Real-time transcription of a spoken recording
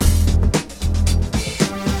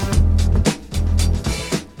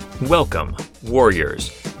Welcome, warriors,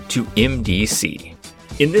 to MDC.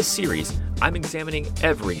 In this series, I'm examining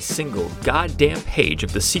every single goddamn page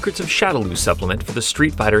of the Secrets of Shadaloo supplement for the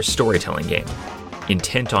Street Fighter storytelling game,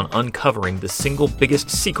 intent on uncovering the single biggest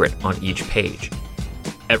secret on each page.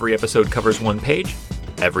 Every episode covers one page,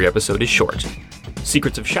 every episode is short.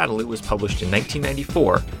 Secrets of Shadaloo was published in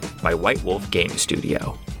 1994 by White Wolf Game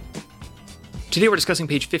Studio. Today we're discussing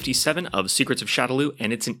page 57 of Secrets of Shadaloo,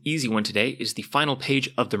 and it's an easy one today. It's the final page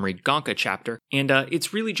of the Mriganka chapter, and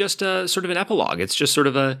it's really just a sort of an epilogue. It's just sort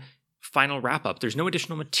of a final wrap-up. There's no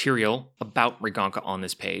additional material about Mriganka on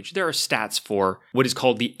this page. There are stats for what is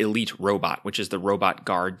called the Elite Robot, which is the robot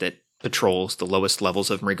guard that patrols the lowest levels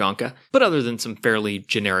of Mriganka, but other than some fairly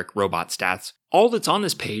generic robot stats, all that's on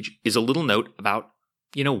this page is a little note about,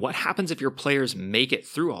 what happens if your players make it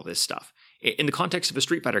through all this stuff. In the context of a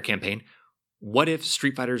Street Fighter campaign, what if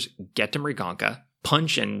Street Fighters get to Mriganka,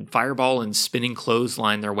 punch and fireball and spinning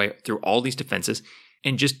clothesline their way through all these defenses,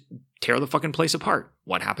 and just tear the fucking place apart?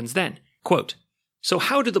 What happens then? Quote, "So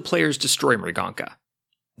how do the players destroy Mriganka?"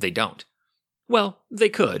 They don't. Well, they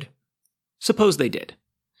could. Suppose they did.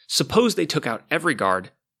 Suppose they took out every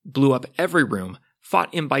guard, blew up every room,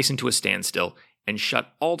 fought M. Bison to a standstill, and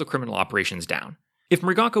shut all the criminal operations down. If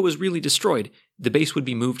Mriganka was really destroyed, the base would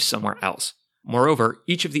be moved somewhere else. Moreover,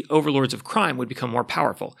 each of the overlords of crime would become more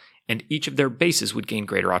powerful, and each of their bases would gain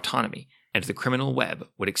greater autonomy, and the criminal web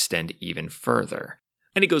would extend even further.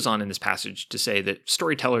 And he goes on in this passage to say that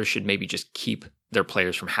storytellers should maybe just keep their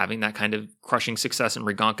players from having that kind of crushing success in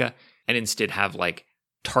Mriganka, and instead have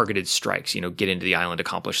targeted strikes, get into the island,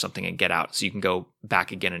 accomplish something, and get out, so you can go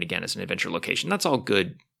back again and again as an adventure location. That's all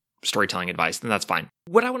good storytelling advice, then that's fine.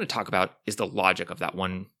 What I want to talk about is the logic of that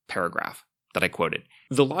one paragraph that I quoted.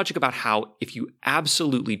 The logic about how if you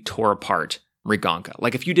absolutely tore apart Mriganka,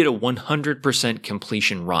 like if you did a 100%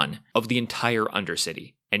 completion run of the entire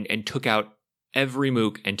Undercity and took out every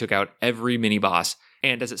mook and took out every mini-boss,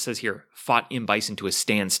 and as it says here, fought M. Bison to a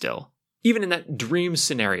standstill, even in that dream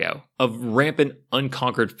scenario of rampant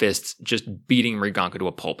unconquered fists just beating Mriganka to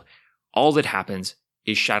a pulp, all that happens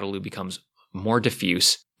is Shadaloo becomes more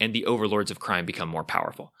diffuse and the overlords of crime become more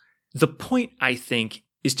powerful. The point, I think,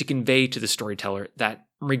 is to convey to the storyteller that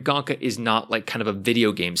Mriganka is not like kind of a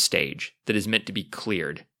video game stage that is meant to be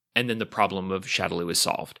cleared, and then the problem of Shadaloo is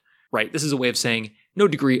solved, right? This is a way of saying no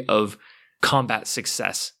degree of combat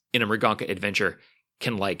success in a Mriganka adventure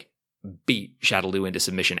can beat Shadaloo into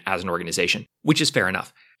submission as an organization, which is fair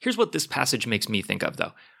enough. Here's what this passage makes me think of,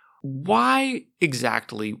 though. Why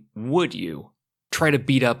exactly would you try to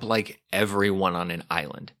beat up everyone on an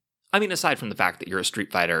island? I mean, aside from the fact that you're a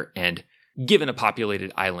Street Fighter and given a populated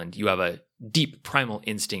island, you have a deep primal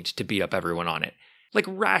instinct to beat up everyone on it.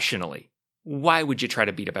 Rationally, why would you try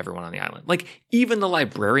to beat up everyone on the island? Even the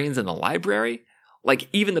librarians in the library?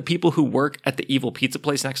 Even the people who work at the evil pizza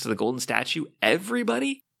place next to the golden statue?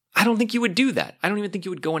 Everybody? I don't think you would do that. I don't even think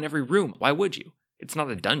you would go in every room. Why would you? It's not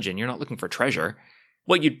a dungeon. You're not looking for treasure.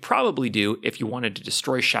 What you'd probably do if you wanted to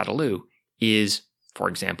destroy Shadaloo is, for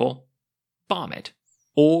example, bomb it.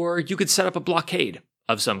 Or you could set up a blockade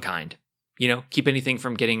of some kind. Keep anything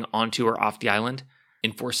from getting onto or off the island,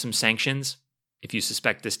 enforce some sanctions. If you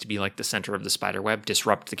suspect this to be the center of the spiderweb,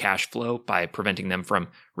 disrupt the cash flow by preventing them from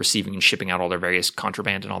receiving and shipping out all their various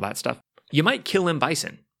contraband and all that stuff. You might kill M.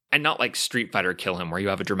 Bison, and not like Street Fighter kill him, where you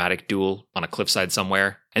have a dramatic duel on a cliffside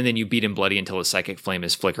somewhere, and then you beat him bloody until his psychic flame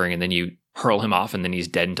is flickering, and then you hurl him off, and then he's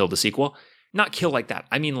dead until the sequel. Not kill like that.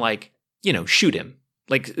 I mean, shoot him.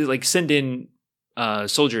 Send in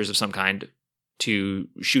soldiers of some kind to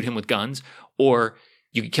shoot him with guns, or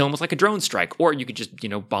you could kill him with a drone strike, or you could just,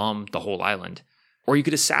 bomb the whole island, or you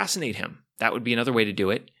could assassinate him. That would be another way to do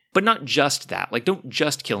it. But not just that. Don't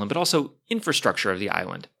just kill him, but also infrastructure of the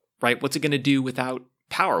island, right? What's it going to do without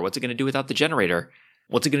power? What's it going to do without the generator?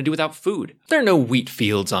 What's it going to do without food? There are no wheat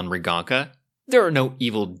fields on Mriganka. There are no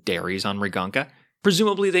evil dairies on Mriganka.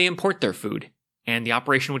 Presumably they import their food, and the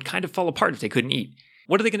operation would kind of fall apart if they couldn't eat.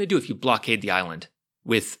 What are they going to do if you blockade the island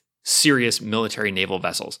with serious military naval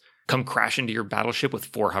vessels? Come crash into your battleship with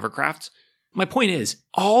 4 hovercrafts? My point is,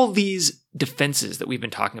 all these defenses that we've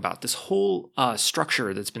been talking about, this whole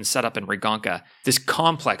structure that's been set up in Mriganka, this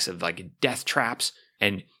complex of death traps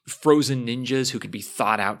and frozen ninjas who could be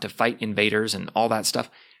thought out to fight invaders and all that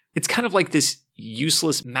stuff, it's kind of like this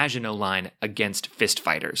useless Maginot line against fist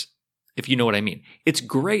fighters, if you know what I mean. It's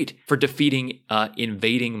great for defeating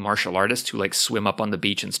invading martial artists who swim up on the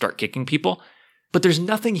beach and start kicking people, but there's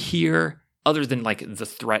nothing here other than the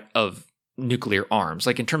threat of nuclear arms.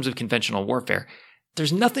 In terms of conventional warfare,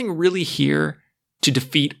 there's nothing really here to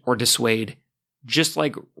defeat or dissuade just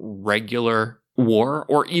regular war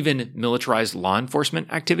or even militarized law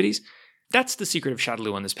enforcement activities. That's the secret of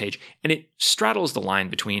Shadaloo on this page, and it straddles the line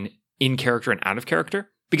between in character and out of character,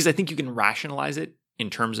 because I think you can rationalize it in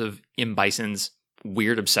terms of M. Bison's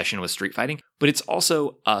weird obsession with street fighting, but it's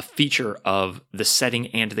also a feature of the setting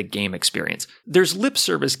and the game experience. There's lip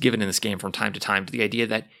service given in this game from time to time to the idea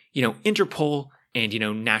that, Interpol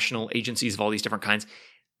and, national agencies of all these different kinds,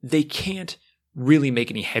 they can't really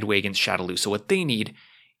make any headway against Shadaloo. So what they need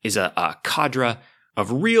is a cadre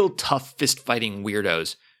of real tough fist-fighting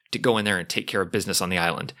weirdos to go in there and take care of business on the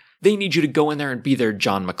island. They need you to go in there and be their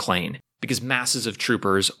John McClane, because masses of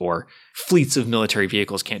troopers or fleets of military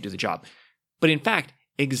vehicles can't do the job. But in fact,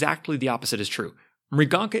 exactly the opposite is true.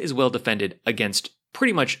 Mriganka is well defended against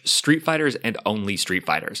pretty much street fighters and only street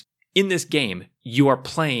fighters. In this game, you are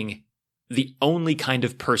playing the only kind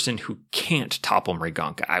of person who can't topple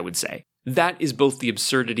Mriganka, I would say. That is both the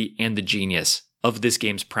absurdity and the genius of this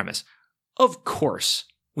game's premise. Of course,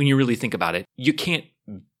 when you really think about it, you can't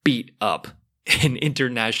beat up an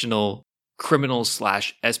international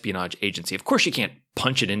criminal/espionage agency. Of course you can't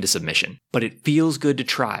punch it into submission, but it feels good to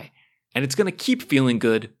try. And it's going to keep feeling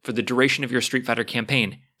good for the duration of your Street Fighter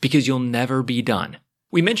campaign, because you'll never be done.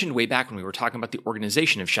 We mentioned way back when we were talking about the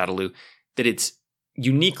organization of Shadaloo that it's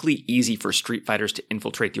uniquely easy for Street Fighters to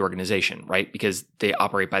infiltrate the organization, right? Because they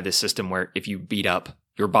operate by this system where if you beat up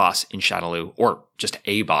your boss in Shadaloo, or just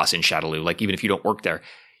a boss in Shadaloo, like even if you don't work there,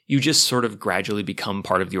 you just sort of gradually become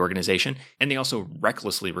part of the organization. And they also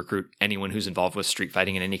recklessly recruit anyone who's involved with street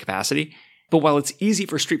fighting in any capacity. But while it's easy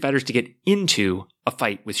for Street Fighters to get into a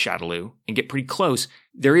fight with Shadaloo and get pretty close,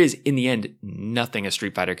 there is, in the end, nothing a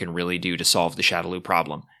Street Fighter can really do to solve the Shadaloo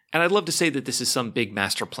problem. And I'd love to say that this is some big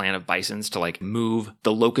master plan of Bison's to move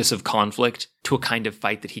the locus of conflict to a kind of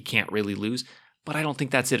fight that he can't really lose, but I don't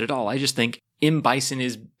think that's it at all. I just think M. Bison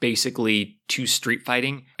is basically to street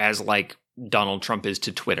fighting as Donald Trump is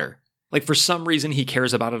to Twitter. For some reason he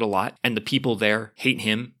cares about it a lot, and the people there hate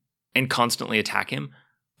him and constantly attack him.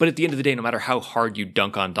 But at the end of the day, no matter how hard you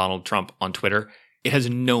dunk on Donald Trump on Twitter, it has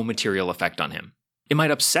no material effect on him. It might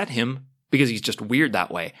upset him because he's just weird that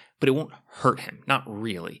way, but it won't hurt him, not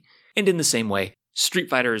really. And in the same way, Street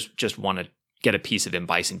Fighters just want to get a piece of M.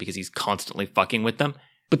 Bison because he's constantly fucking with them,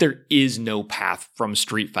 but there is no path from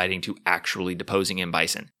street fighting to actually deposing M.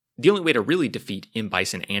 Bison. The only way to really defeat M.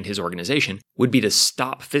 Bison and his organization would be to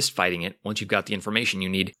stop fist fighting it once you've got the information you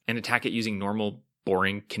need and attack it using normal,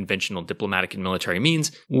 boring, conventional diplomatic and military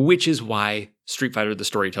means, which is why Street Fighter the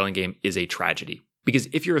storytelling game is a tragedy. Because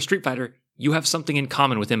if you're a Street Fighter, you have something in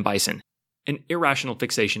common with M. Bison, an irrational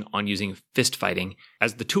fixation on using fist fighting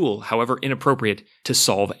as the tool, however inappropriate, to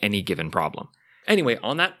solve any given problem. Anyway,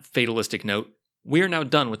 on that fatalistic note, we are now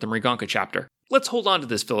done with the Mriganka chapter. Let's hold on to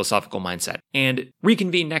this philosophical mindset and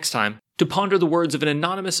reconvene next time to ponder the words of an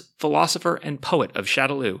anonymous philosopher and poet of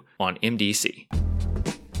Shadaloo on MDC.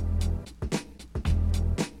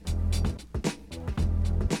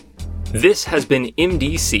 This has been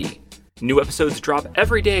MDC. New episodes drop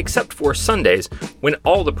every day except for Sundays, when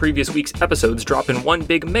all the previous week's episodes drop in one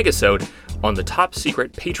big megasode on the top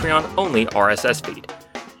secret Patreon-only RSS feed.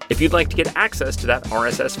 If you'd like to get access to that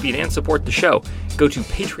RSS feed and support the show, go to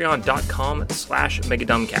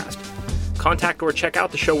patreon.com/megadumbcast. Contact or check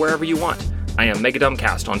out the show wherever you want. I am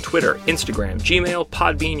Megadumbcast on Twitter, Instagram, Gmail,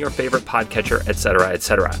 Podbean, your favorite podcatcher, etc.,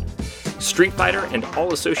 etc. Street Fighter and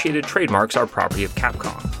all associated trademarks are property of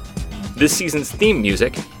Capcom. This season's theme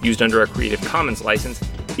music, used under a Creative Commons license,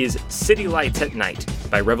 is City Lights at Night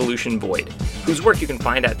by Revolution Void, whose work you can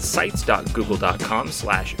find at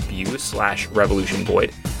sites.google.com/view/Revolution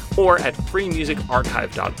Void or at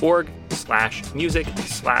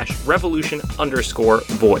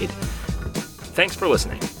freemusicarchive.org/music/revolution_void. Thanks for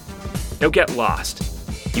listening. Now get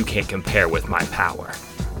lost. You can't compare with my power.